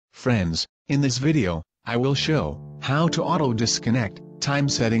Friends, in this video, I will show how to auto-disconnect time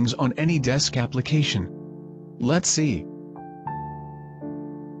settings on AnyDesk application. Let's see.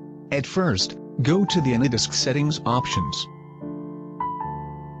 At first, go to the AnyDesk settings options.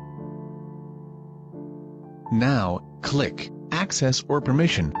 Now, click Access or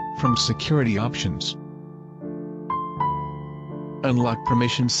Permission from Security Options. Unlock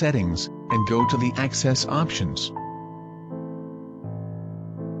Permission Settings, and go to the Access options.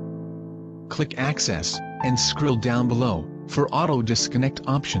 Click Access, and scroll down below, for Auto Disconnect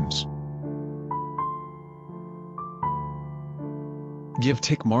options. Give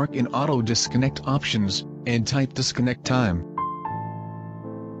tick mark in Auto Disconnect options, and type Disconnect Time.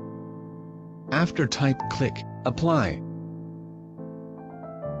 After type click Apply.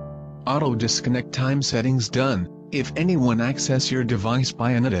 Auto Disconnect Time settings done. If anyone access your device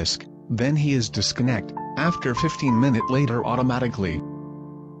by AnyDesk, then he is disconnect, after 15 minutes later automatically.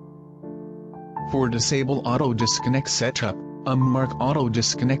 For disable auto disconnect setup, unmark auto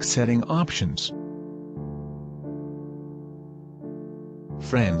disconnect setting options.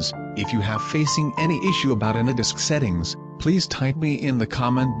 Friends, if you have facing any issue about AnyDesk settings, please type me in the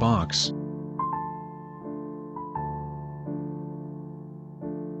comment box.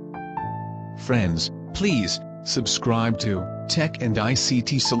 Friends, please subscribe to Tech and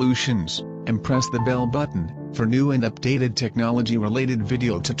ICT Solutions, and press the bell button for new and updated technology-related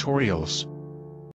video tutorials.